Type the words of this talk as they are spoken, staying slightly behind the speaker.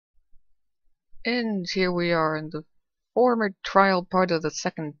And here we are in the former trial part of the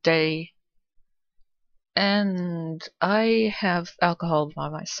second day. And I have alcohol by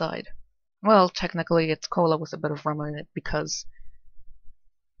my side. Well, technically it's cola with a bit of rum in it because,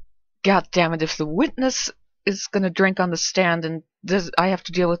 god damn it, if the witness is gonna drink on the stand and I have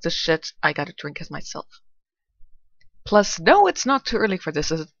to deal with this shit, I gotta drink it myself. Plus, no, it's not too early for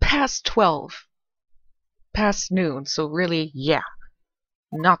this. It's past 12. Past noon, so really, yeah.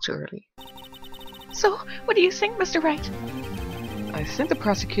 Not too early. So, what do you think, Mr. Wright? I think the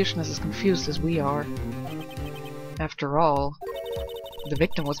prosecution is as confused as we are. After all, the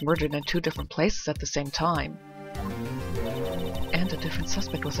victim was murdered in 2 different places at the same time. And a different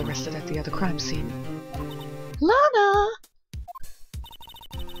suspect was arrested at the other crime scene. Lana!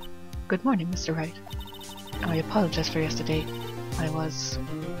 Good morning, Mr. Wright. I apologize for yesterday. I was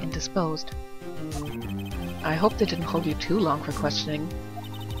indisposed. I hope they didn't hold you too long for questioning.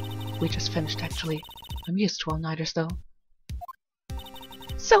 We just finished, actually. I'm used to all-nighters, though.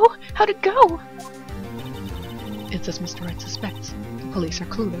 So, how'd it go? It's as Mr. Wright suspects. The police are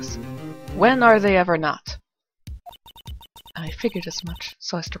clueless. When are they ever not? I figured as much,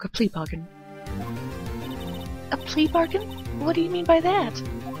 so I struck a plea bargain. A plea bargain? What do you mean by that?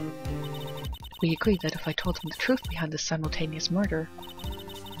 We agreed that if I told them the truth behind this simultaneous murder,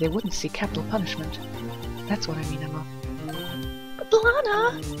 they wouldn't see capital punishment. That's what I mean, Emma. But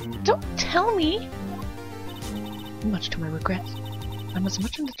Lana! Don't tell me! Much to my regret. I'm as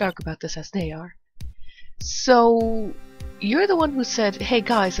much in the dark about this as they are. So, you're the one who said, hey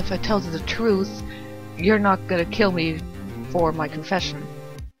guys, if I tell you the truth, you're not gonna kill me for my confession.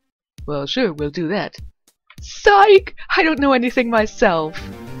 Well, sure, we'll do that. Psych! I don't know anything myself.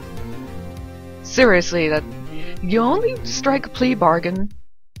 Seriously, that you only strike a plea bargain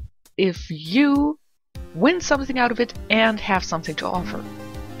if you win something out of it and have something to offer.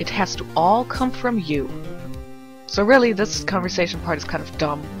 It has to all come from you. So really, this conversation part is kind of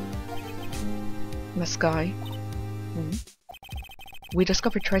dumb. Miss Guy, we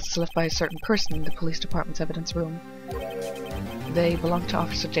discovered traces left by a certain person in the police department's evidence room. They belong to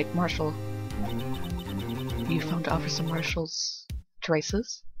Officer Jake Marshall. You found Officer Marshall's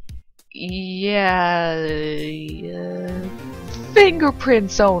traces? Yeah,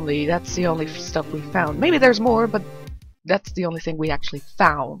 fingerprints only. That's the only stuff we found. Maybe there's more, but that's the only thing we actually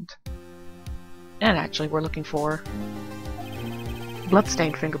found. And actually, we're looking for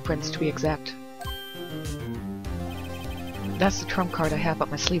bloodstained fingerprints, to be exact. That's the trump card I have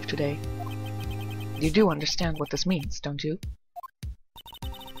up my sleeve today. You do understand what this means, don't you?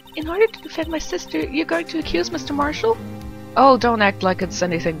 In order to defend my sister, you're going to accuse Mr. Marshall? Oh, don't act like it's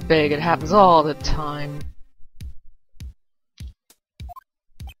anything big. It happens all the time.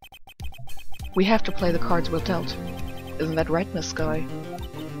 We have to play the cards we're dealt. Isn't that right, Miss Guy?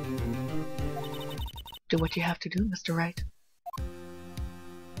 Do what you have to do, Mr. Wright.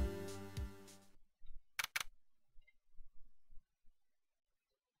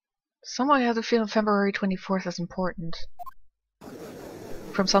 Somehow I have the feeling February 24th is important.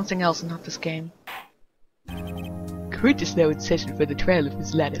 From something else, not this game. Court is now in session for the trial of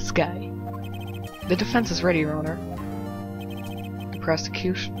Miss Lana Skye. The defense is ready, Your Honor. The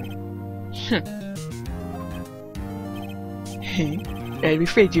prosecution. I'm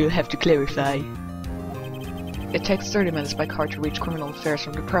afraid you'll have to clarify. It takes 30 minutes by car to reach criminal affairs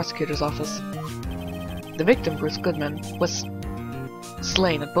from the prosecutor's office. The victim, Bruce Goodman, was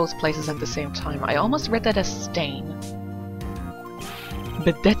slain at both places at the same time. I almost read that as stain.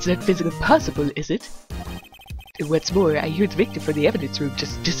 But that's not physically possible, is it? What's more, I hear the victim from the evidence room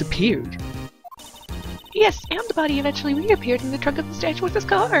just disappeared. Yes, and the body eventually reappeared in the trunk of the statue with his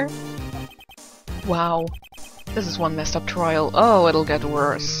car. Wow. This is one messed up trial. Oh, it'll get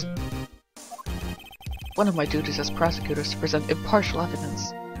worse. One of my duties as prosecutor is to present impartial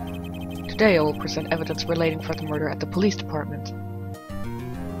evidence. Today I will present evidence relating for the murder at the police department.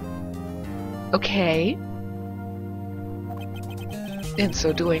 Okay. In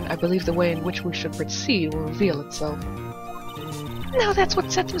so doing, I believe the way in which we should proceed will reveal itself. Now that's what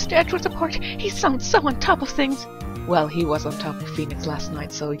sets Mr. Edwards apart. He sounds so on top of things. Well, he was on top of Phoenix last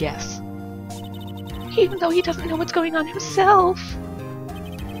night, so yes. Even though he doesn't know what's going on himself.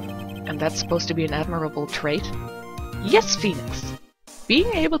 And that's supposed to be an admirable trait? Yes, Phoenix.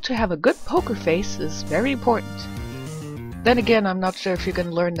 Being able to have a good poker face is very important. Then again, I'm not sure if you're going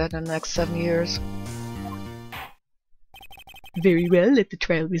to learn that in the next 7 years. Very well, let the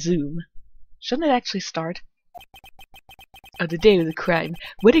trial resume. Shouldn't it actually start? On the day of the crime,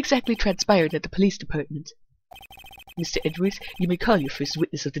 what exactly transpired at the police department? Mr. Edwards, you may call your first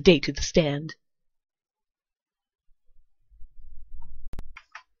witness of the day to the stand.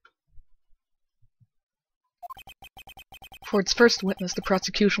 For its first witness, the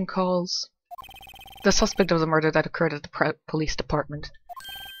prosecution calls the suspect of the murder that occurred at the police department.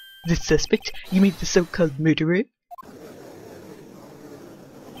 The suspect? You mean the so-called murderer?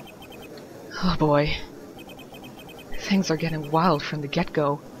 Oh boy. Things are getting wild from the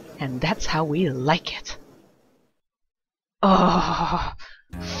get-go, and that's how we like it. Oh,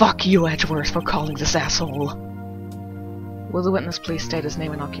 fuck you, Edgeworth, for calling this asshole. Will the witness please state his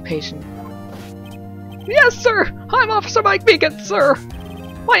name and occupation? Yes, sir! I'm Officer Mike Beacon, sir!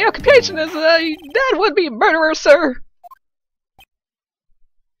 My occupation is a dead would-be murderer, sir!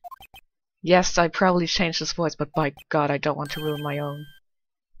 Yes, I probably changed his voice, but by God, I don't want to ruin my own.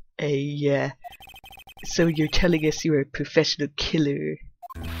 So you're telling us you're a professional killer?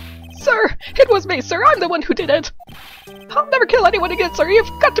 Sir! It was me, sir! I'm the one who did it! I'll never kill anyone again, sir! You've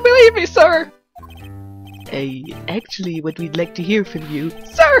got to believe me, sir! Actually, what we'd like to hear from you...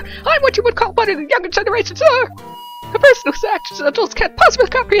 Sir! I'm what you would call one of the younger generation, sir! A person whose actions adults can't possibly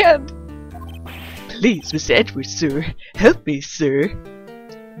comprehend! Please, Mr. Edwards, sir. Help me, sir.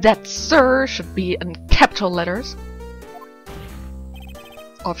 That "sir" should be in capital letters.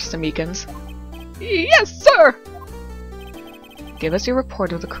 Officer Meekins. Yes, sir! Give us your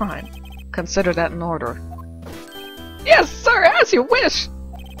report of the crime. Consider that in order. Yes, sir, as you wish!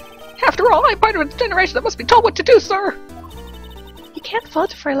 After all, I'm part of a generation that must be told what to do, sir! You can't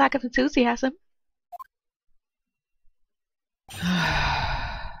fault for a lack of enthusiasm.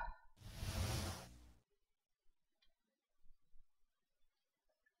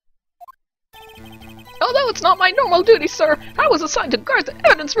 Although it's not my normal duty, sir, I was assigned to guard the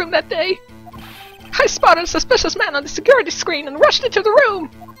evidence room that day. I spotted a suspicious man on the security screen and rushed into the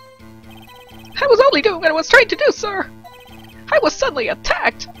room. I was only doing what I was trained to do, sir. I was suddenly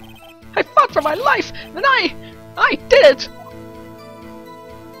attacked. I fought for my life, and I did!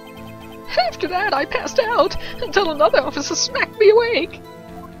 After that, I passed out, until another officer smacked me awake.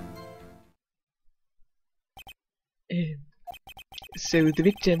 So the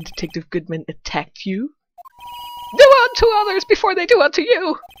victim, Detective Goodman, attacked you? Do unto others before they do unto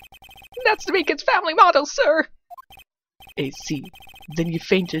you! That's the Meekins family motto, sir! I see. Then you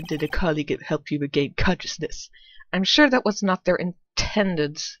fainted and a colleague helped you regain consciousness. I'm sure that was not their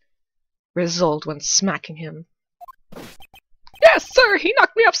intended result when smacking him. Yes, sir! He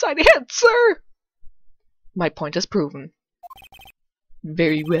knocked me upside the head, sir! My point is proven.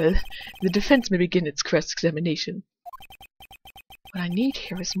 Very well. The defense may begin its cross-examination. What I need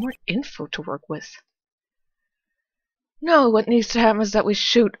here is more info to work with. No, what needs to happen is that we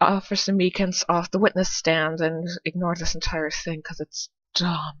shoot Officer Meekins off the witness stand and ignore this entire thing, because it's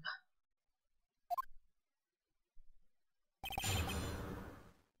dumb.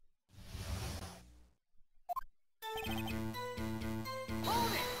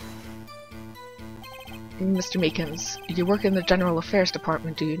 Mr. Meekins, you work in the General Affairs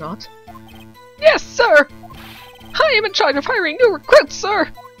Department, do you not? Yes, sir! I am in charge of hiring new recruits,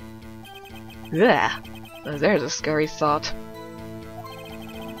 sir! Yeah, there's a scary thought.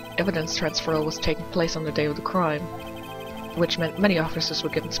 Evidence transfer was taking place on the day of the crime, which meant many officers were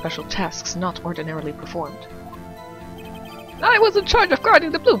given special tasks not ordinarily performed. I was in charge of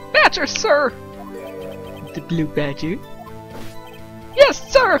guarding the Blue Badger, sir! The Blue Badger?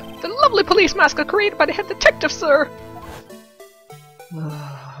 Yes, sir! The lovely police mascot created by the head detective, sir!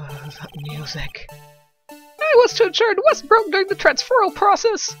 That music. I was to ensure it wasn't broken during the transferal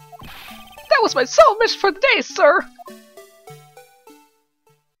process. That was my sole mission for the day, sir!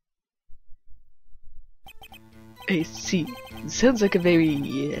 I see. Sounds like a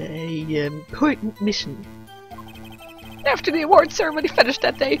very, important mission. After the award ceremony finished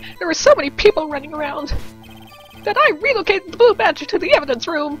that day, there were so many people running around that I relocated the Blue Badger to the evidence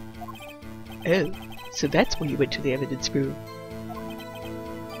room. Oh, so that's when you went to the evidence room.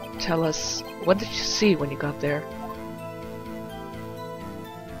 Tell us, what did you see when you got there?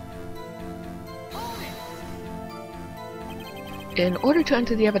 In order to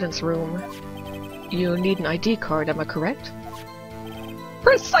enter the evidence room, you need an ID card, am I correct?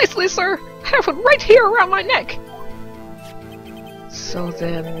 Precisely, sir! I have one right here around my neck! So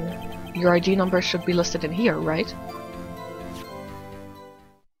then, your ID number should be listed in here, right?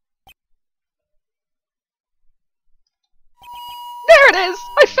 There it is!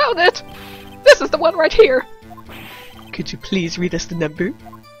 I found it! This is the one right here! Could you please read us the number?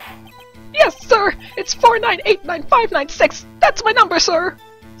 Yes, sir! It's 4989596! That's my number, sir!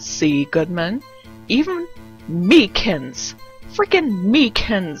 See, Goodman? Even Meekins, freaking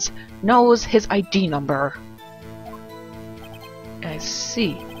Meekins, knows his ID number. I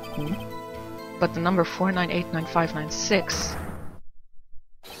see. But the number 4989596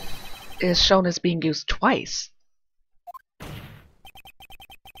 is shown as being used twice.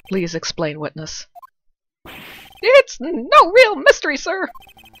 Please explain, witness. It's no real mystery, sir.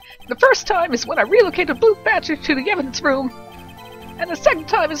 The first time is when I relocated Blue Badger to the evidence room. And the second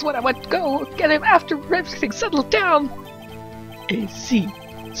time is when I went to go get him after everything settled down. I see.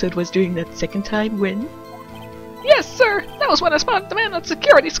 So it was during that second time when? Yes, sir. That was when I spotted the man on the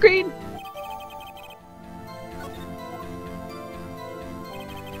security screen.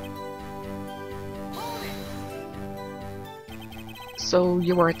 So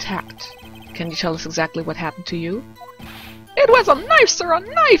you were attacked. Can you tell us exactly what happened to you? It was a knife, sir, a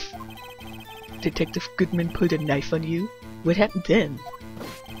knife! Detective Goodman put a knife on you? What happened then?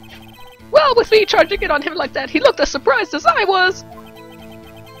 Well, with me charging it on him like that, he looked as surprised as I was.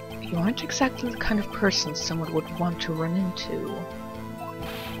 You aren't exactly the kind of person someone would want to run into.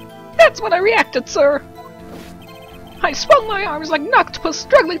 That's when I reacted, sir. I swung my arms like an octopus,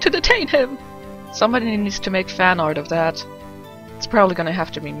 struggling to detain him. Somebody needs to make fan art of that. It's probably gonna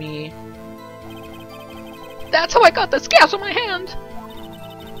have to be me. That's how I got the scabs on my hand.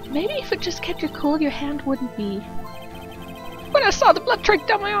 Maybe if it just kept you cool, your hand wouldn't be. When I saw the blood trickle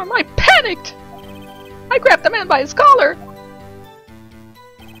down my arm, I panicked. I grabbed the man by his collar.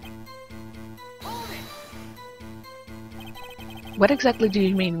 What exactly do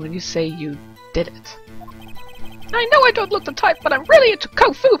you mean when you say you did it? I know I don't look the type, but I'm really into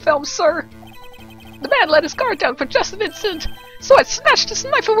kung fu films, sir. The man let his guard down for just an instant, so I snatched his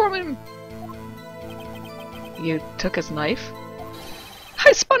knife from him. You took his knife?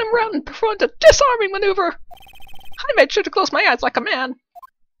 I spun him around and performed a disarming maneuver. I made sure to close my eyes like a man.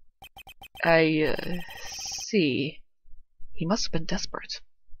 I see. He must have been desperate.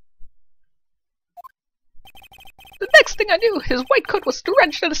 The next thing I knew, his white coat was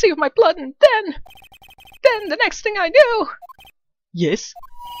drenched in a sea of my blood, and then the next thing I knew... Yes?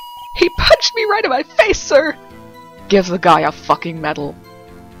 He punched me right in my face, sir! Give the guy a fucking medal.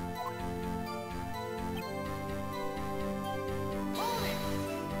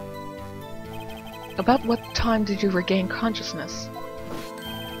 About what time did you regain consciousness?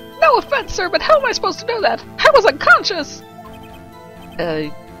 No offense, sir, but how am I supposed to know that? I was unconscious!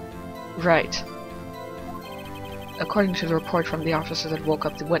 Right. According to the report from the officer that woke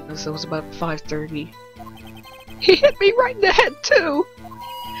up the witness, it was about 5:30. He hit me right in the head, too!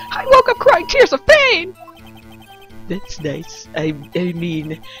 I woke up crying tears of pain! That's nice. I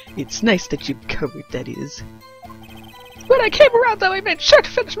mean, it's nice that you covered, that is. When I came around, though, I made sure to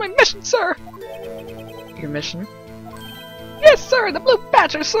finish my mission, sir! Your mission? Yes, sir, the Blue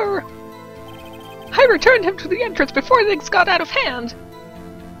Badger, sir! I returned him to the entrance before things got out of hand.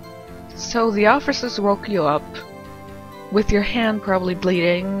 So the officers woke you up, with your hand probably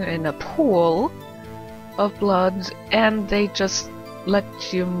bleeding in a pool of blood, and they just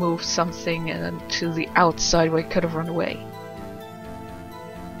let you move something to the outside where you could have run away.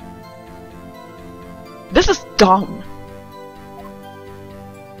 This is dumb!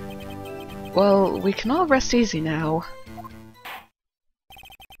 Well, we can all rest easy now.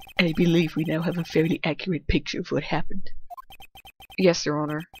 I believe we now have a fairly accurate picture of what happened. Yes, Your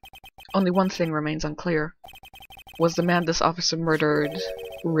Honor. Only one thing remains unclear. Was the man this officer murdered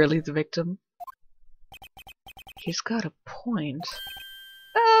really the victim? He's got a point.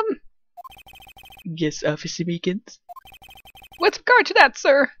 Yes, Officer Meekins? With regard to that,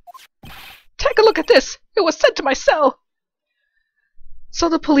 sir, take a look at this. It was sent to my cell. So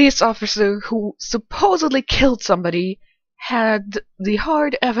the police officer who supposedly killed somebody had the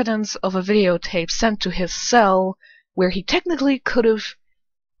hard evidence of a videotape sent to his cell where he technically could have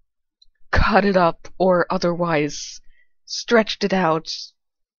cut it up or otherwise stretched it out.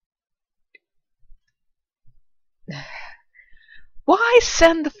 Why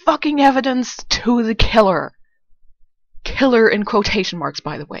send the fucking evidence to the killer? Killer in quotation marks,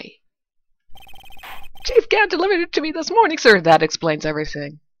 by the way. Chief Gant delivered it to me this morning, sir. That explains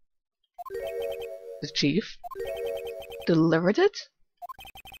everything. The chief delivered it?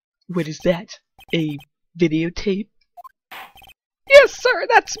 What is that? A videotape? Yes, sir,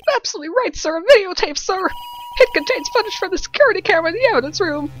 that's absolutely right, sir. A videotape, sir. It contains footage from the security camera in the evidence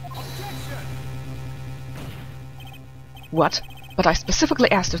room. What? But I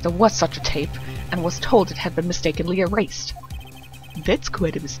specifically asked if there was such a tape, and was told it had been mistakenly erased. That's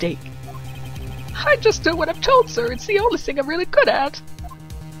quite a mistake. I just do what I'm told, sir. It's the only thing I'm really good at.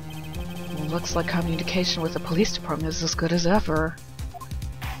 Well, looks like communication with the police department is as good as ever.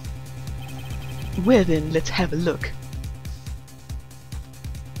 Well then, let's have a look.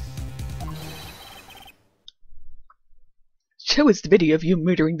 Show us the video of you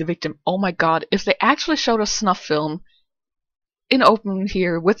murdering the victim. Oh my god, if they actually showed a snuff film in open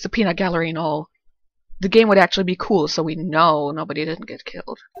here with the peanut gallery and all, the game would actually be cool, so we know nobody didn't get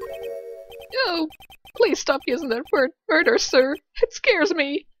killed. Oh, please stop using that word murder, sir. It scares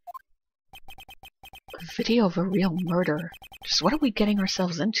me. A video of a real murder. Just what are we getting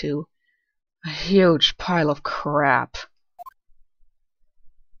ourselves into? A huge pile of crap.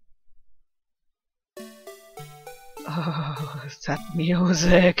 Oh, that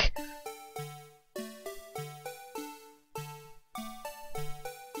music.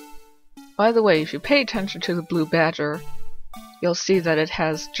 By the way, if you pay attention to the Blue Badger, you'll see that it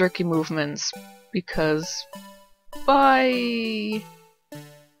has jerky movements because by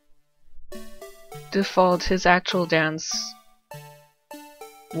default his actual dance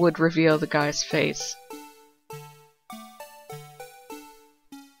would reveal the guy's face.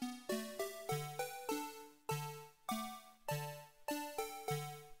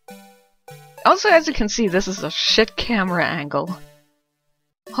 Also, as you can see, this is a shit camera angle.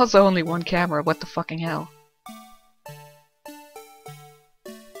 Also, only one camera, what the fucking hell.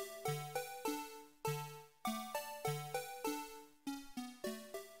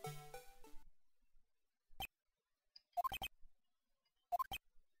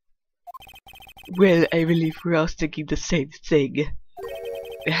 Well, I believe we're all thinking the same thing.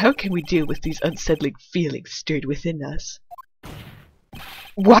 How can we deal with these unsettling feelings stirred within us?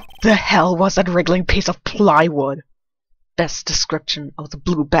 What the hell was that wriggling piece of plywood? Best description of the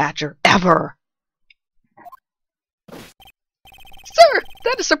Blue Badger ever! Sir,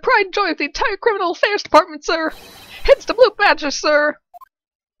 that is the pride and joy of the entire Criminal Affairs Department, sir. It's the Blue Badger, sir.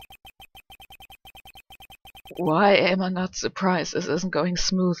 Why am I not surprised this isn't going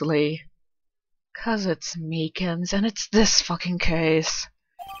smoothly? 'Cause it's Meekins, and it's this fucking case.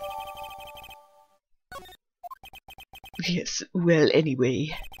 Yes, well,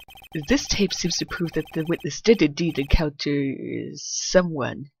 anyway, this tape seems to prove that the witness did indeed encounter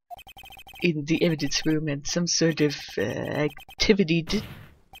someone in the evidence room and some sort of activity did.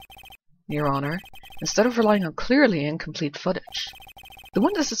 Your Honor, instead of relying on clearly incomplete footage, the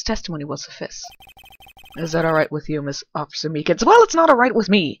witness's testimony will suffice. Is that alright with you, Miss Officer Meekins? Well, it's not alright with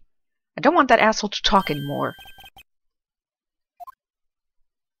me! I don't want that asshole to talk anymore.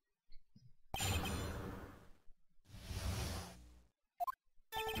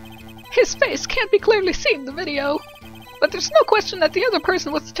 His face can't be clearly seen in the video, but there's no question that the other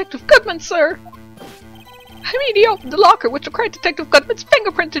person was Detective Goodman, sir. I mean, he opened the locker, which required Detective Goodman's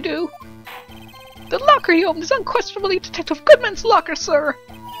fingerprint to do. The locker he opened is unquestionably Detective Goodman's locker, sir.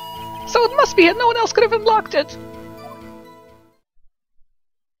 So it must be, and no one else could have unlocked it.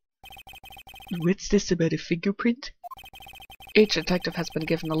 What's this about a fingerprint? Each detective has been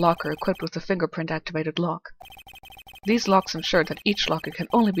given a locker equipped with a fingerprint-activated lock. These locks ensure that each locker can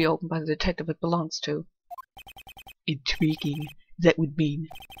only be opened by the detective it belongs to. Intriguing. That would mean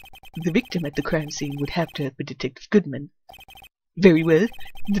the victim at the crime scene would have to have been Detective Goodman. Very well.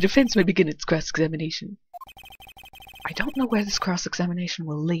 The defense may begin its cross-examination. I don't know where this cross-examination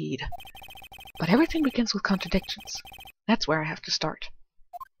will lead, but everything begins with contradictions. That's where I have to start.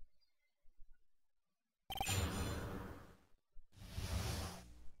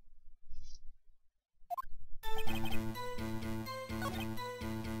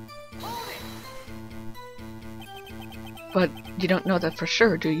 But you don't know that for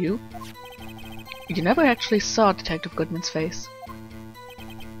sure, do you? You never actually saw Detective Goodman's face.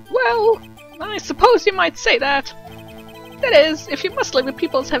 Well, I suppose you might say that. That is, if you must label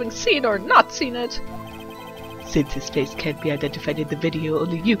people as having seen or not seen it. Since his face can't be identified in the video,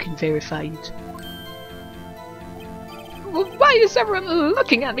 only you can verify it. Well, why is everyone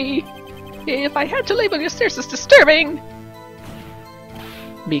looking at me? If I had to label your stares as disturbing...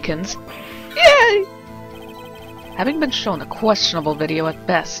 Meekins. Yay! Having been shown a questionable video at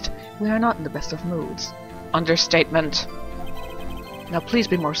best, we are not in the best of moods. Understatement. Now please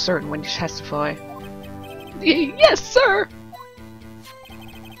be more certain when you testify. Yes, sir!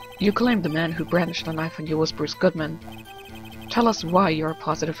 You claim the man who brandished the knife on you was Bruce Goodman. Tell us why you are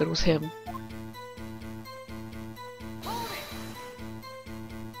positive it was him.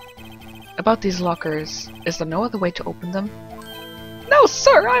 About these lockers, is there no other way to open them? No,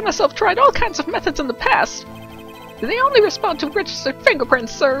 sir! I myself tried all kinds of methods in the past. They only respond to registered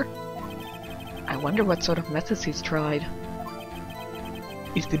fingerprints, sir. I wonder what sort of methods he's tried.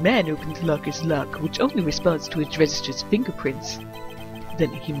 If the man opened the locker's lock, which only responds to its registered fingerprints, then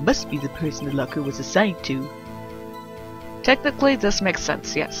he must be the person the locker was assigned to. Technically, this makes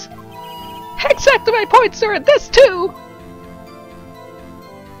sense, yes. Exactly my point, sir, and this too!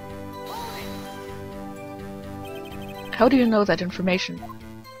 How do you know that information?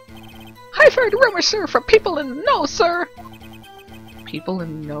 I've heard rumors, sir, from people in the know, sir. People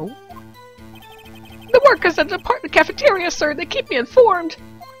in the know? The workers at the apartment cafeteria, sir. They keep me informed.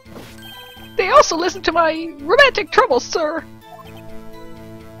 They also listen to my romantic troubles, sir.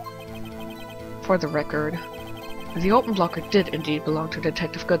 For the record, the open blocker did indeed belong to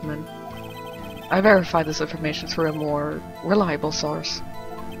Detective Goodman. I verified this information through a more reliable source.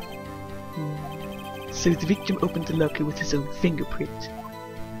 So the victim opened the locker with his own fingerprint.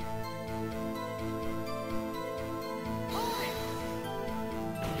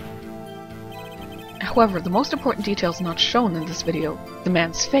 However, the most important detail is not shown in this video: the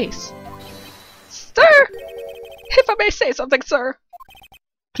man's face. Sir! If I may say something, sir.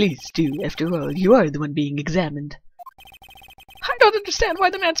 Please do, after all, you are the one being examined. I don't understand why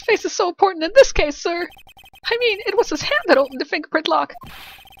the man's face is so important in this case, sir. I mean, it was his hand that opened the fingerprint lock.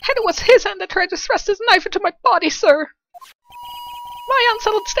 And it was his hand that tried to thrust his knife into my body, sir. My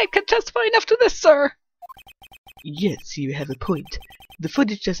unsettled state can testify enough to this, sir. Yes, you have a point. The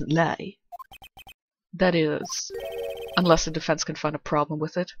footage doesn't lie. That is, unless the defense can find a problem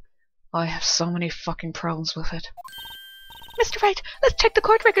with it. I have so many fucking problems with it. Mr. Wright, let's check the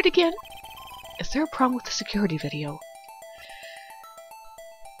court record again. Is there a problem with the security video?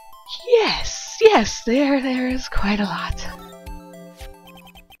 Yes, there is quite a lot.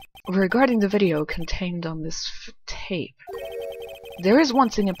 Regarding the video contained on this tape, there is one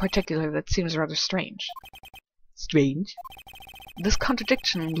thing in particular that seems rather strange. Strange? This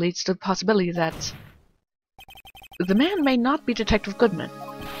contradiction leads to the possibility that the man may not be Detective Goodman.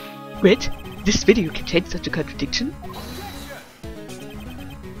 What? This video contains such a contradiction?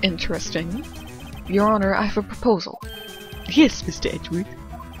 Interesting. Your Honor, I have a proposal. Yes, Mr. Edgeworth.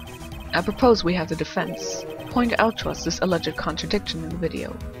 I propose we have the defense point out to us this alleged contradiction in the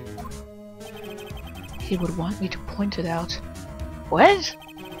video. He would want me to point it out. What?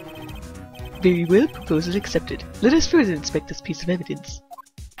 Very well, proposal accepted. Let us further inspect this piece of evidence.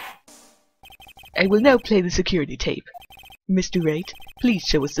 I will now play the security tape. Mr. Wright, please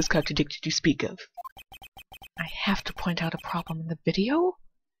show us this contradiction you speak of. I have to point out a problem in the video?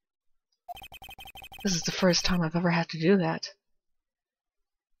 This is the first time I've ever had to do that.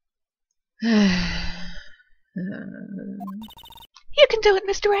 You can do it,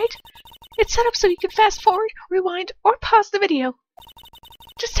 Mr. Wright. It's set up so you can fast forward, rewind, or pause the video.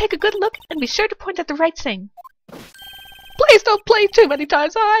 Just take a good look and be sure to point at the right thing. Please don't play too many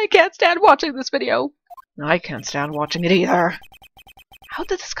times. I can't stand watching this video. I can't stand watching it either. How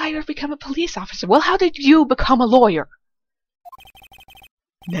did this guy ever become a police officer? Well, how did you become a lawyer?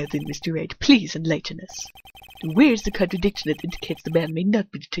 Now then, Mr. Wright, please enlighten us. Where's the contradiction that indicates the man may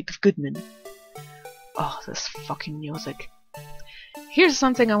not be Detective Goodman? Oh, this fucking music. Here's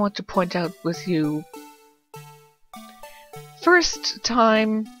something I want to point out with you. First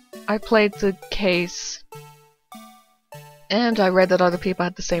time I played the case, and I read that other people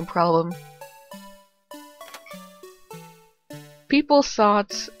had the same problem. People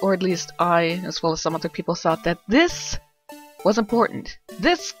thought, or at least I, as well as some other people, thought that this was important.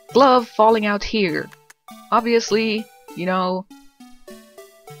 This glove falling out here. Obviously, you know,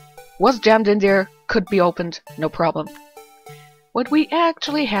 was jammed in there, could be opened, no problem. What we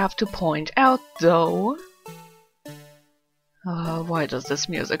actually have to point out, though... why does this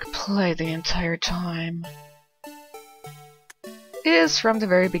music play the entire time? Is from the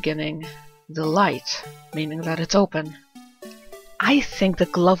very beginning, the light, meaning that it's open. I think the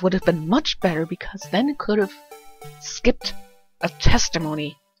glove would have been much better because then it could have skipped a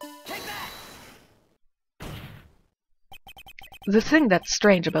testimony. The thing that's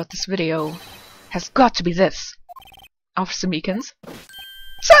strange about this video has got to be this. Officer Meekins.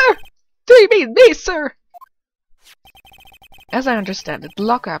 Sir! Do you mean me, sir? As I understand it, the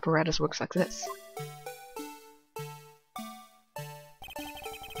locker apparatus works like this.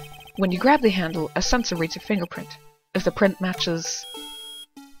 When you grab the handle, a sensor reads your fingerprint. If the print matches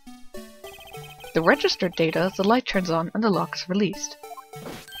the registered data, the light turns on and the lock is released.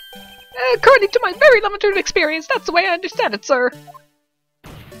 According to my very limited experience, that's the way I understand it, sir.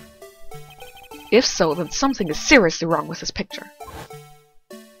 If so, then something is seriously wrong with this picture.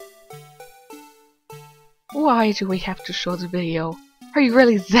 Why do we have to show the video? Are you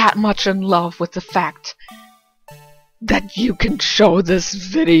really that much in love with the fact that you can show this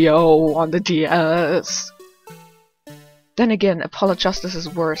video on the DS? Then again, Apollo Justice is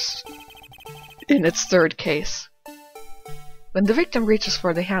worse in its third case. When the victim reaches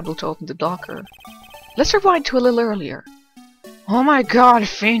for the handle to open the locker, let's rewind to a little earlier. Oh my god,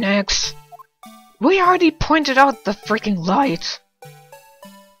 Phoenix! We already pointed out the freaking light!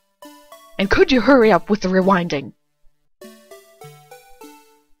 And could you hurry up with the rewinding?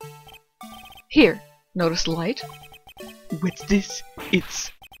 Here, notice the light? What's this?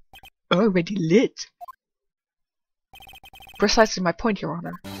 It's already lit. precisely my point, Your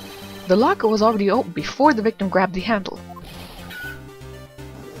Honor. The locker was already open before the victim grabbed the handle.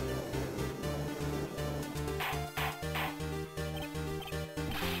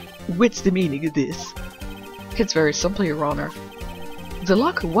 What's the meaning of this? It's very simple, Your Honor. The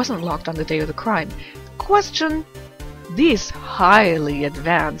locker wasn't locked on the day of the crime. Question: these highly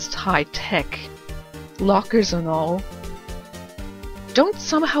advanced, high-tech lockers and all don't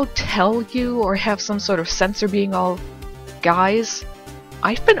somehow tell you or have some sort of sensor being all, guys,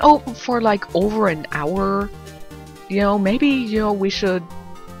 I've been open for like over an hour. Maybe, we should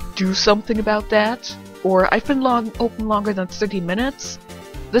do something about that. Or I've been open longer than 30 minutes.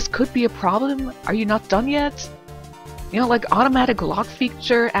 This could be a problem. Are you not done yet? Like automatic lock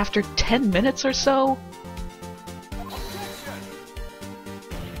feature after 10 minutes or so.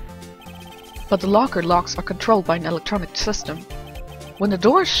 But the locker locks are controlled by an electronic system. When the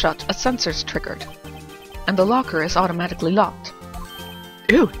door is shut, a sensor is triggered, and the locker is automatically locked.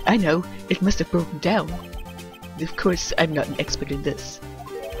 Oh, I know. It must have broken down. Of course, I'm not an expert in this.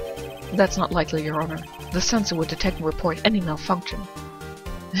 That's not likely, Your Honor. The sensor would detect and report any malfunction.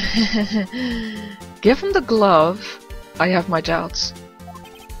 Given the glove, I have my doubts.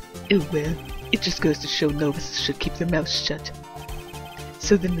 Oh well, it just goes to show novices should keep their mouths shut.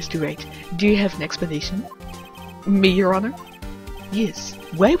 So then, Mr. Wright, do you have an explanation? Me, Your Honor? Yes.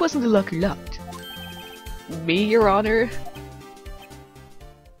 Why wasn't the locker locked? Me, Your Honor?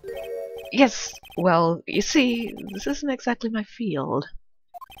 Yes, well, you see, this isn't exactly my field.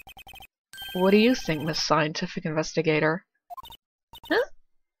 What do you think, Miss Scientific Investigator? Huh?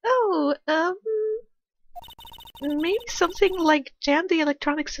 Oh, maybe something like jam the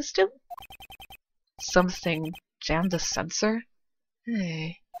electronic system? Something jam the sensor?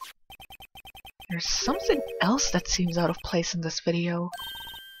 Hey. There's something else that seems out of place in this video.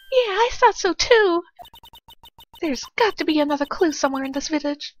 Yeah, I thought so too. There's got to be another clue somewhere in this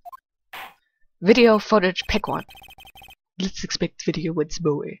village. Video footage, pick one. Let's expect video once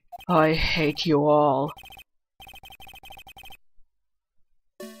more. I hate you all.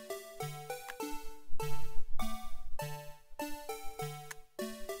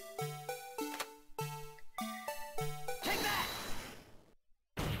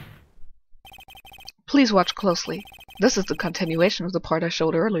 Please watch closely. This is the continuation of the part I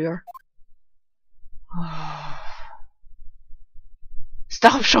showed earlier.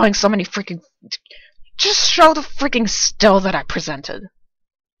 Stop showing so many freaking... Just show the freaking still that I presented.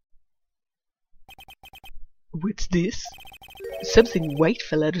 What's this? Something white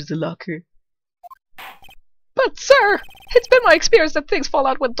fell out of the locker. But sir, it's been my experience that things fall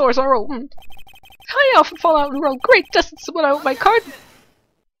out when doors are opened. I often fall out and roll great distances without my card.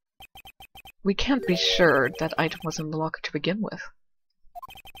 We can't be sure that item was in the locker to begin with.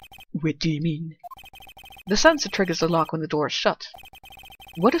 What do you mean? The sensor triggers the lock when the door is shut.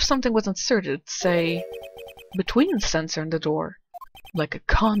 What if something was inserted, say, between the sensor and the door? Like a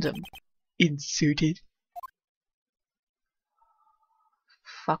condom. Inserted?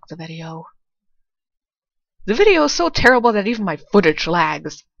 Fuck the video. The video is so terrible that even my footage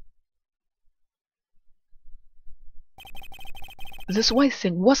lags. This white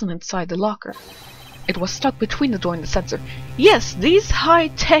thing wasn't inside the locker. It was stuck between the door and the sensor. Yes, these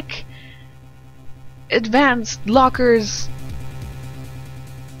high-tech, advanced lockers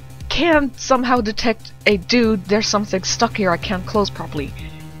can somehow detect a dude, there's something stuck here I can't close properly.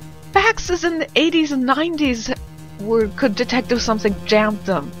 Faxes in the 80s and 90s could detect if something jammed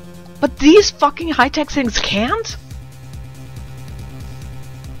them. But these fucking high-tech things can't?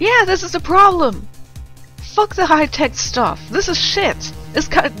 Yeah, this is a problem. Fuck the high-tech stuff. This is shit. This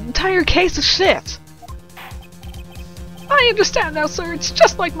entire case is shit. I understand now, sir. It's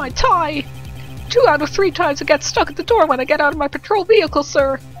just like my tie. 2 out of 3 times it gets stuck at the door when I get out of my patrol vehicle,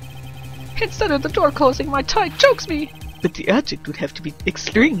 sir. Instead of the door closing, my tie chokes me. But the object would have to be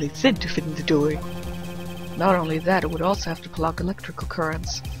extremely thin to fit in the door. Not only that, it would also have to block electrical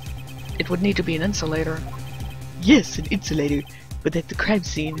currents. It would need to be an insulator. Yes, an insulator, but at the crime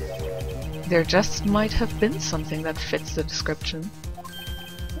scene. There just might have been something that fits the description.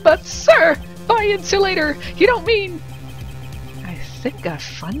 But sir, by insulator, you don't mean... I think I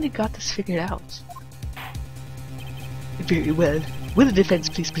finally got this figured out. Very well. Will the defense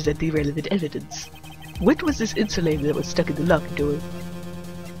please present the relevant evidence? What was this insulator that was stuck in the locker door?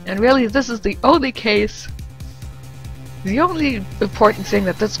 And really, this is the only case. The only important thing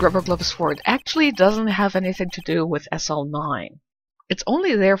that this rubber glove is for, it actually doesn't have anything to do with SL9. It's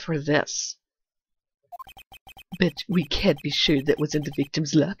only there for this. But we can't be sure that was in the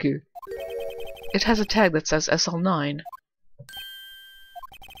victim's locker. It has a tag that says SL9.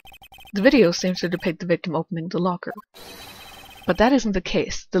 The video seems to depict the victim opening the locker. But that isn't the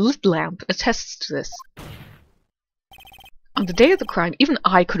case. The lit lamp attests to this. On the day of the crime, even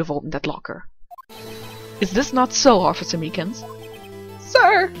I could have opened that locker. Is this not so, Officer Meekins?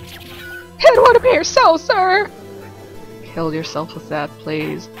 Sir! It would appear so, sir! Kill yourself with that,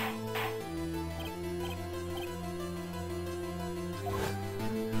 please.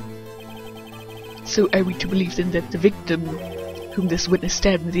 So are we to believe then that the victim, whom this witness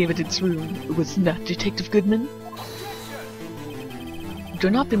stabbed in the evidence room, was not Detective Goodman? Do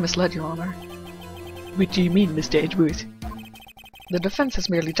not be misled, Your Honor. What do you mean, Mr. Edgeworth? The defense has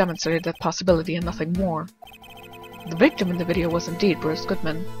merely demonstrated that possibility and nothing more. The victim in the video was indeed Bruce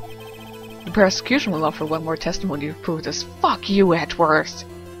Goodman. The prosecution will offer one more testimony to prove this. Fuck you, Edgeworth!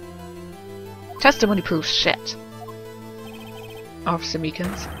 Testimony proves shit. Officer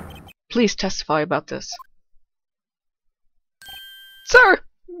Meekins, please testify about this. Sir!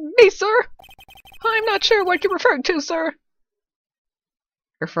 Me, sir! I'm not sure what you're referring to, sir.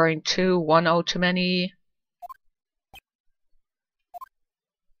 Referring to 1-0 too many.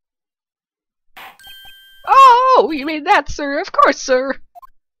 Oh, you mean that, sir? Of course, sir.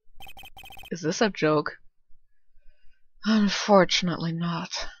 Is this a joke? Unfortunately not.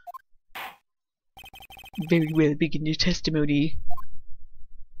 Very well, begin your testimony.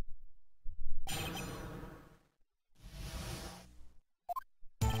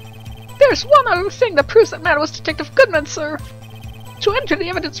 There's one other thing that proves that man was Detective Goodman, sir. To enter the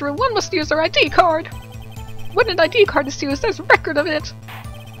evidence room, one must use their ID card. When an ID card is used, there's a record of it.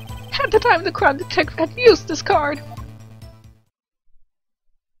 At the time of the crime, the detective had used this card.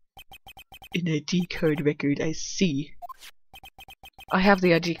 An ID card record, I see. I have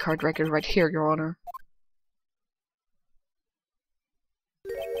the ID card record right here, Your Honor.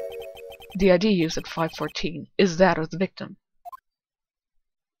 The ID used at 5:14 is that of the victim.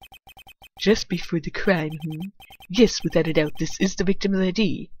 Just before the crime, Yes, without a doubt, this is the victim's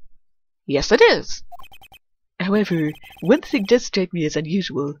ID. Yes, it is! However, one thing does strike me as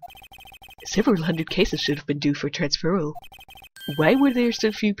unusual. Several hundred cases should have been due for transferal. Why were there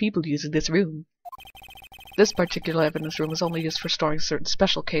so few people using this room? This particular evidence room is only used for storing certain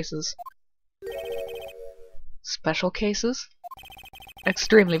special cases. Special cases?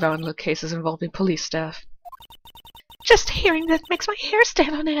 Extremely violent cases involving police staff. Just hearing that makes my hair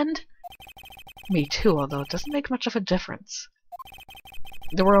stand on end. Me too, although it doesn't make much of a difference.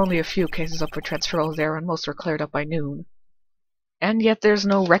 There were only a few cases up for transferal there, and most were cleared up by noon. And yet there's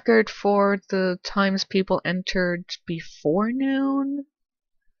no record for the times people entered before noon?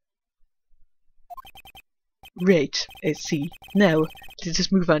 Right, I see. Now, let's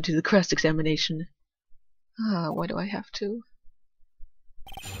just move on to the cross-examination. Why do I have to?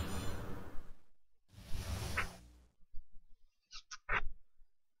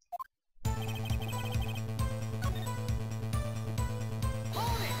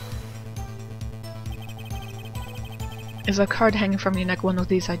 Is a card hanging from your neck one of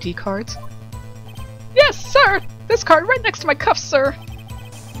these ID cards? Yes, sir! This card right next to my cuffs, sir.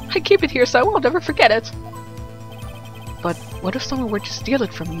 I keep it here so I won't ever forget it. But what if someone were to steal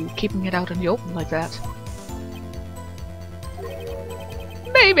it from you, keeping it out in the open like that?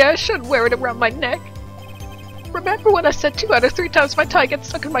 Maybe I should wear it around my neck. Remember when I said 2 out of 3 times my tie gets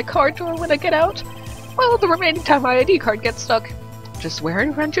stuck in my car door when I get out? Well, the remaining time my ID card gets stuck. Just wear it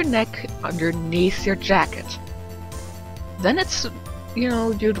around your neck, underneath your jacket. Then it's, you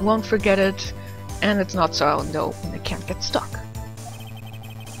won't forget it, and it's not so out in the open, it can't get stuck.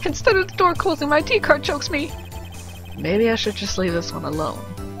 Instead of the door closing, my ID card chokes me. Maybe I should just leave this one alone.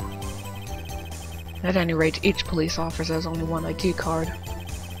 At any rate, each police officer has only one ID card.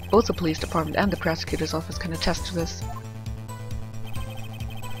 Both the police department and the prosecutor's office can attest to this.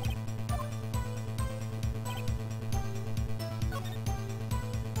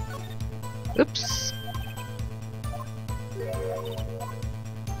 Oops.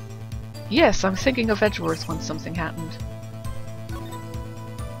 Yes, I'm thinking of Edgeworth when something happened.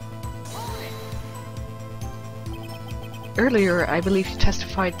 Earlier, I believe you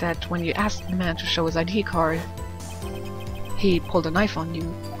testified that when you asked the man to show his ID card, he pulled a knife on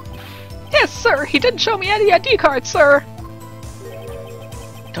you. Yes, sir! He didn't show me any ID card, sir!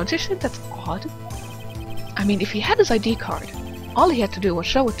 Don't you think that's odd? I mean, if he had his ID card, all he had to do was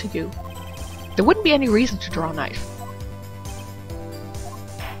show it to you. There wouldn't be any reason to draw a knife.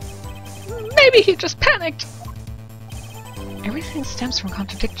 Maybe he just panicked! Everything stems from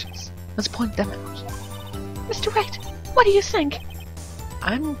contradictions. Let's point them out. Mr. Wright, what do you think?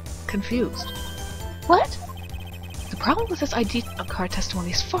 I'm confused. What? The problem with this ID card testimony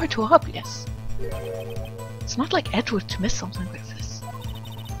is far too obvious. It's not like Edgeworth to miss something like this.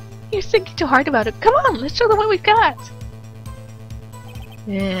 You're thinking too hard about it. Come on, let's show them what we've got!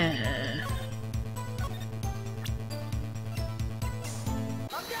 Yeah.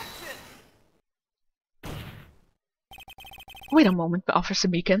 Wait a moment, Officer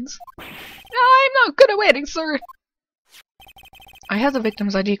Meekins. I'm not good at waiting, sir. I have the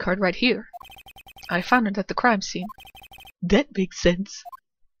victim's ID card right here. I found it at the crime scene. That makes sense.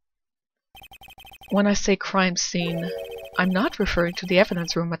 When I say crime scene, I'm not referring to the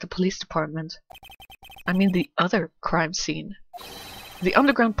evidence room at the police department. I mean the other crime scene. The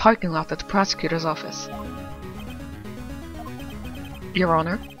underground parking lot at the prosecutor's office. Your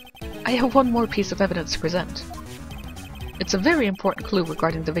Honor, I have one more piece of evidence to present. It's a very important clue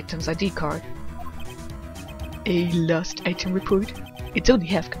regarding the victim's ID card. A lost item report? It's only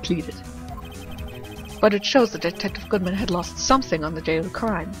half completed. But it shows that Detective Goodman had lost something on the day of the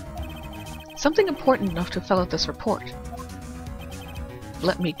crime. Something important enough to fill out this report.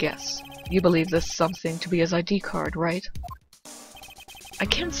 Let me guess. You believe this something to be his ID card, right? I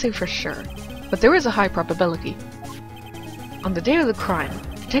can't say for sure, but there is a high probability. On the day of the crime,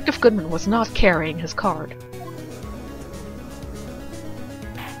 Detective Goodman was not carrying his card.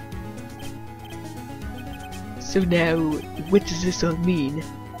 So now, what does this all mean?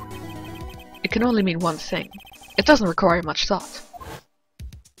 It can only mean one thing. It doesn't require much thought.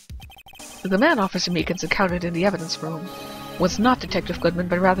 The man Officer Meekins encountered in the evidence room was not Detective Goodman,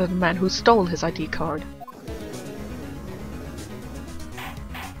 but rather the man who stole his ID card.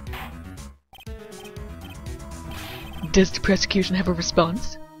 Does the prosecution have a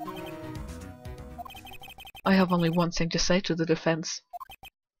response? I have only one thing to say to the defense.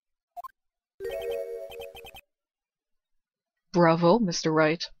 Bravo, Mr.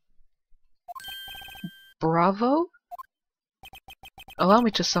 Wright. Bravo? Allow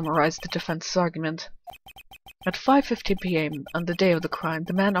me to summarize the defense's argument. At 5:15 p.m. on the day of the crime,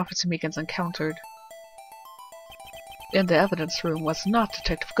 the man Officer Meekins encountered in the evidence room was not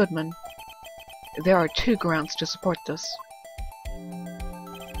Detective Goodman. There are two grounds to support this.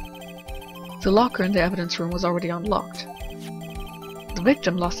 The locker in the evidence room was already unlocked. The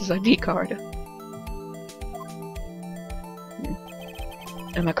victim lost his ID card.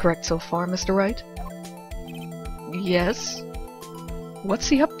 Am I correct so far, Mr. Wright? Yes. What's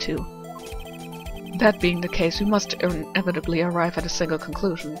he up to? That being the case, we must inevitably arrive at a single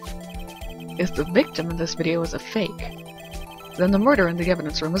conclusion. If the victim in this video is a fake, then the murder in the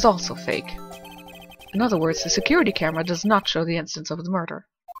evidence room is also fake. In other words, the security camera does not show the instance of the murder.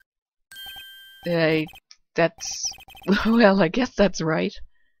 That's... well, I guess that's right.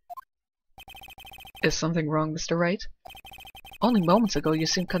 Is something wrong, Mr. Wright? Only moments ago you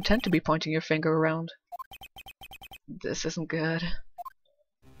seemed content to be pointing your finger around. This isn't good.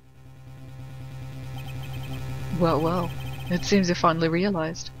 Well, it seems you finally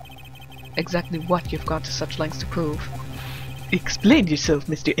realized exactly what you've gone to such lengths to prove. Explain yourself,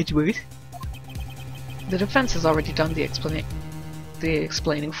 Mr. Edgeworth. The defense has already done the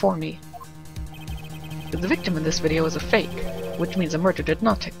explaining for me. The victim in this video is a fake, which means a murder did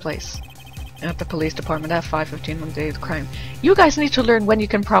not take place at the police department at 5:15 on the day of the crime. You guys need to learn when you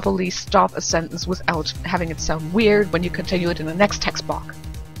can properly stop a sentence without having it sound weird when you continue it in the next text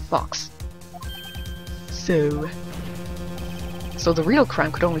box. So the real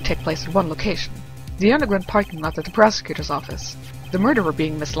crime could only take place at one location. The underground parking lot at the prosecutor's office. The murderer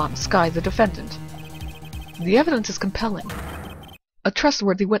being Miss Lana Skye, the defendant. The evidence is compelling. A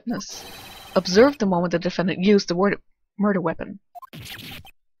trustworthy witness observed the moment the defendant used the murder weapon.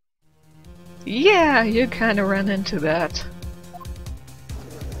 Yeah, you kinda ran into that.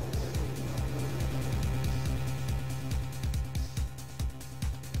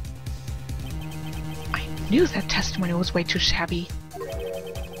 I knew that testimony was way too shabby.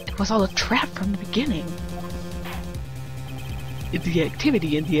 It was all a trap from the beginning. The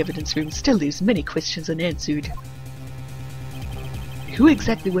activity in the evidence room still leaves many questions unanswered. Who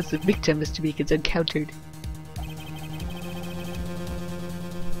exactly was the victim Mr. Meekins encountered?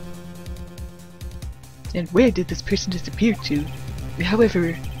 And where did this person disappear to?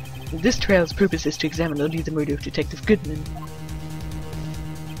 However, this trial's purpose is to examine only the murder of Detective Goodman.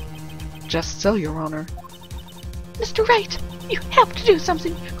 Just so, Your Honor. Mr. Wright, you have to do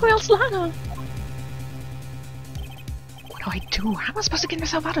something, or else Lana... What do I do? How am I supposed to get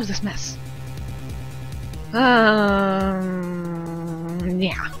myself out of this mess?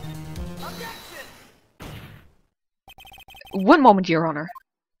 Yeah. One moment, Your Honor.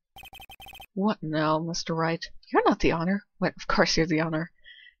 What now, Mr. Wright? You're not the honor. Well, of course you're the honor.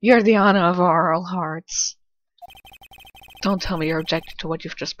 You're the honor of our hearts. Don't tell me you're objecting to what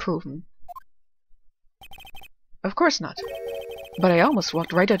you've just proven. Of course not. But I almost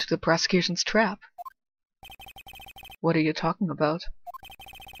walked right into the prosecution's trap. What are you talking about?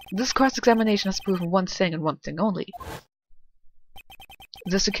 This cross-examination has proven one thing and one thing only.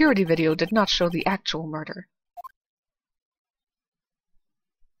 The security video did not show the actual murder.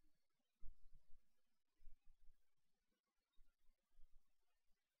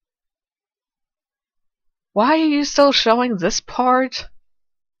 Why are you still showing this part?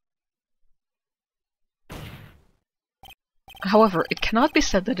 However, it cannot be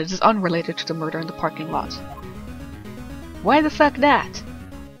said that it is unrelated to the murder in the parking lot. Why the fuck that?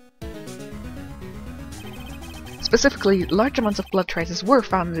 Specifically, large amounts of blood traces were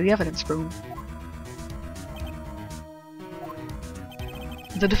found in the evidence room.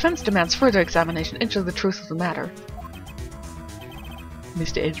 The defense demands further examination into the truth of the matter.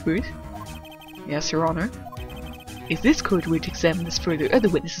 Mr. Edgeworth? Yes, Your Honor. If this court were to examine this further, other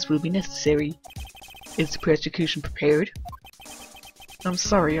witnesses will be necessary. Is the prosecution prepared? I'm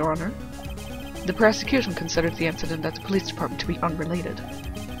sorry, Your Honor. The prosecution considered the incident at the police department to be unrelated.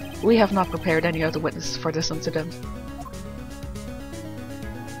 We have not prepared any other witnesses for this incident.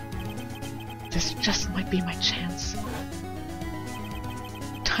 This just might be my chance.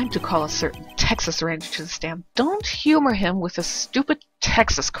 Time to call a certain Texas Ranger to the stand. Don't humor him with this stupid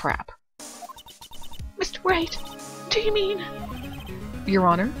Texas crap. Mr. Wright, do you mean? Your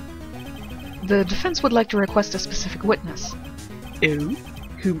Honor, the defense would like to request a specific witness. Oh?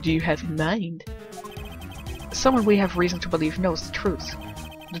 Whom do you have in mind? Someone we have reason to believe knows the truth.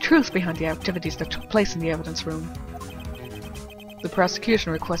 The truth behind the activities that took place in the evidence room. The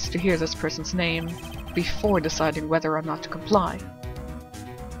prosecution requests to hear this person's name before deciding whether or not to comply.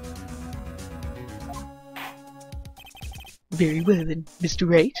 Very well then, Mr.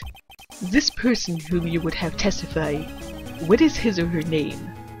 Wright. This person whom you would have testify, what is his or her name?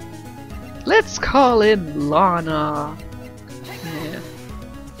 Let's call him Lana. Yeah.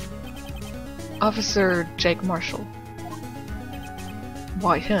 Officer Jake Marshall.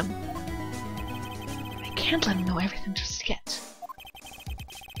 Why him? I can't let him know everything just yet.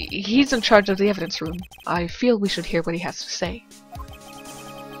 He's in charge of the evidence room. I feel we should hear what he has to say.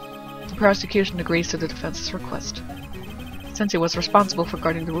 The prosecution agrees to the defense's request. Since he was responsible for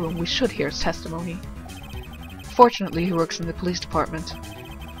guarding the room, we should hear his testimony. Fortunately, he works in the police department.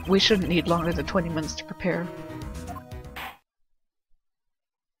 We shouldn't need longer than 20 minutes to prepare.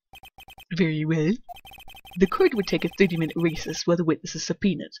 Very well. The court would take a 30-minute recess while the witness is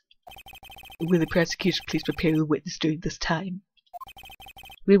subpoenaed. Will the prosecution please prepare the witness during this time?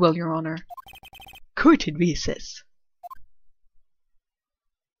 We will, Your Honor. Court in recess.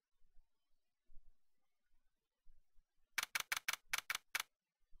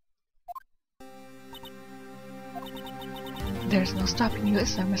 There's no stopping you,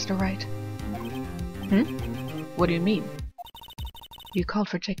 is there, Mr. Wright? What do you mean? You called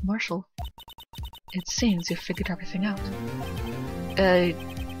for Jake Marshall. It seems you've figured everything out. I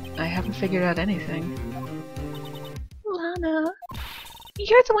haven't figured out anything. Lana,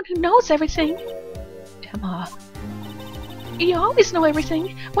 you're the one who knows everything. Emma. You always know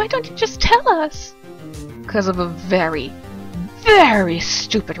everything. Why don't you just tell us? Because of a very, very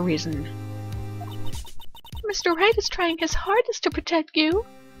stupid reason. Mr. Wright is trying his hardest to protect you.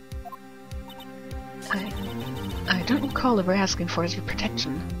 I don't recall ever asking for his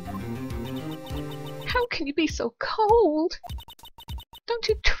protection. How can you be so cold? Don't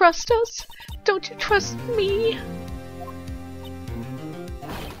you trust us? Don't you trust me?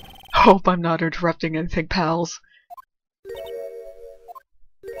 Hope I'm not interrupting anything, pals.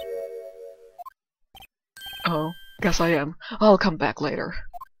 Oh, guess I am. I'll come back later.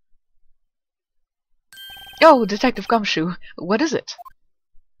 Oh, Detective Gumshoe, what is it?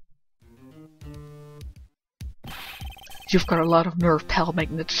 You've got a lot of nerve, pal,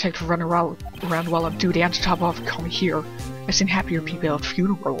 making the detective run around while on duty and to top off call me here. I've seen happier people at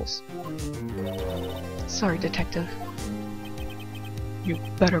funerals. Sorry, Detective. You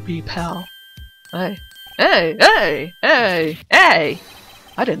better be, pal. Hey. Hey! Hey! Hey! Hey!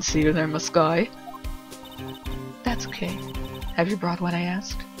 I didn't see you there, Miss Guy. That's okay. Have you brought what I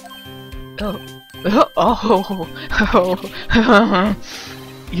asked? Oh. Oh!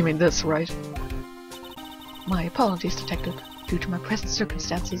 You mean this, right? My apologies, Detective. Due to my present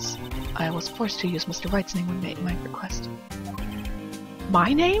circumstances, I was forced to use Mr. Wright's name when making my request.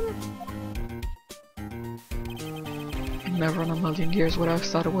 My name? Never in a million years would I have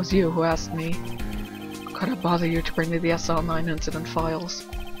thought it was you who asked me. Could I bother you to bring me the SL9 incident files?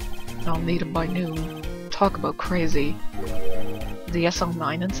 I'll need them by noon. Talk about crazy. The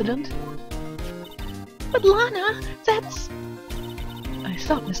SL9 incident? But Lana, that's... I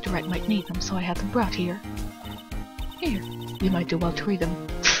thought Mr. Wright might need them, so I had them brought here. Here, you might do well to read them.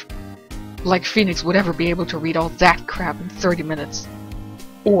 Like Phoenix would ever be able to read all that crap in 30 minutes.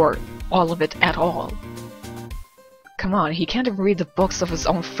 or all of it at all. Come on, he can't even read the books of his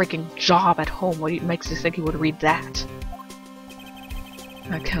own freaking job at home. What makes you think he would read that?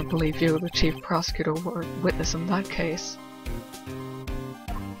 I can't believe you, the chief prosecutor, were witness in that case.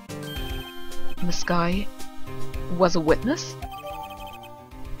 And this guy was a witness?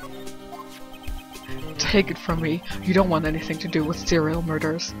 Take it from me, you don't want anything to do with serial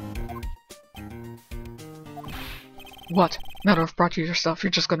murders. What? Now that I've brought you your stuff,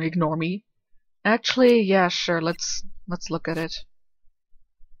 you're just gonna ignore me? Actually, yeah, sure, let's look at it.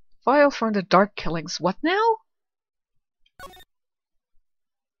 File from the Dark Killings. What now?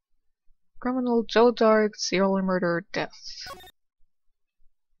 Criminal Joe Dark, serial murder, death.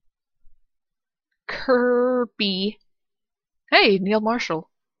 Kirby. Hey, Neil Marshall.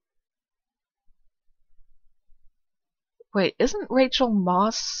 Wait, isn't Rachel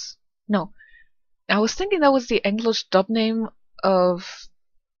Moss? No. I was thinking that was the English dub name of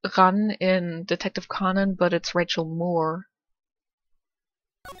Ran in Detective Conan, but it's Rachel Moore.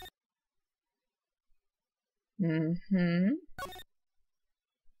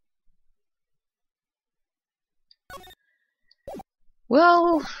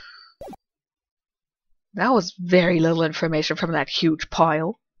 Well, that was very little information from that huge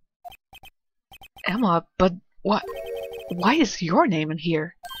pile. Emma, but what? Why is your name in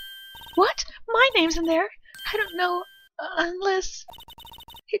here? What? My name's in there? I don't know, unless...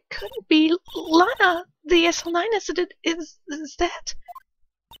 It couldn't be Lana. The SL9 incident is that?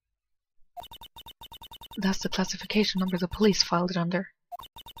 That's the classification number the police filed it under.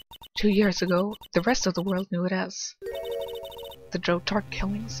 2 years ago, the rest of the world knew it as the Joe Dark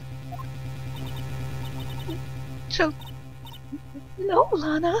Killings. Joe... No,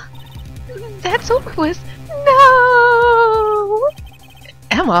 Lana. That's over with. No!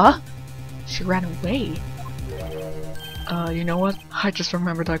 Emma! She ran away. You know what? I just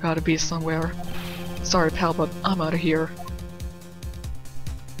remembered I gotta be somewhere. Sorry, pal, but I'm out of here.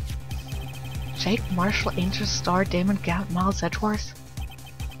 Jake, Marshall, Angel, Star, Damon, Gout, Miles, Edgeworth.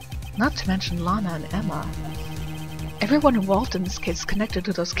 Not to mention Lana and Emma. Everyone involved in this case is connected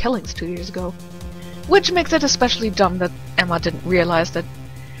to those killings 2 years ago. Which makes it especially dumb that Emma didn't realize that...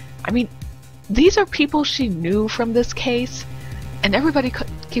 I mean, these are people she knew from this case, and everybody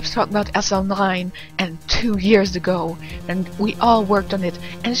keeps talking about SL9 and 2 years ago, and we all worked on it,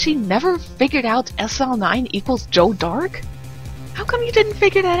 and she never figured out SL9 equals Joe Dark? How come you didn't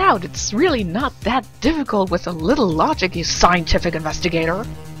figure that out? It's really not that difficult with a little logic, you scientific investigator.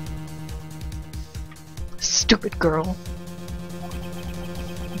 Stupid girl.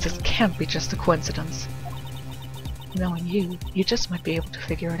 This can't be just a coincidence. Knowing you, you just might be able to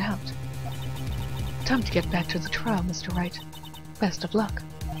figure it out. Time to get back to the trial, Mr. Wright. Best of luck.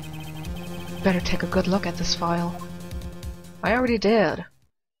 Better take a good look at this file. I already did.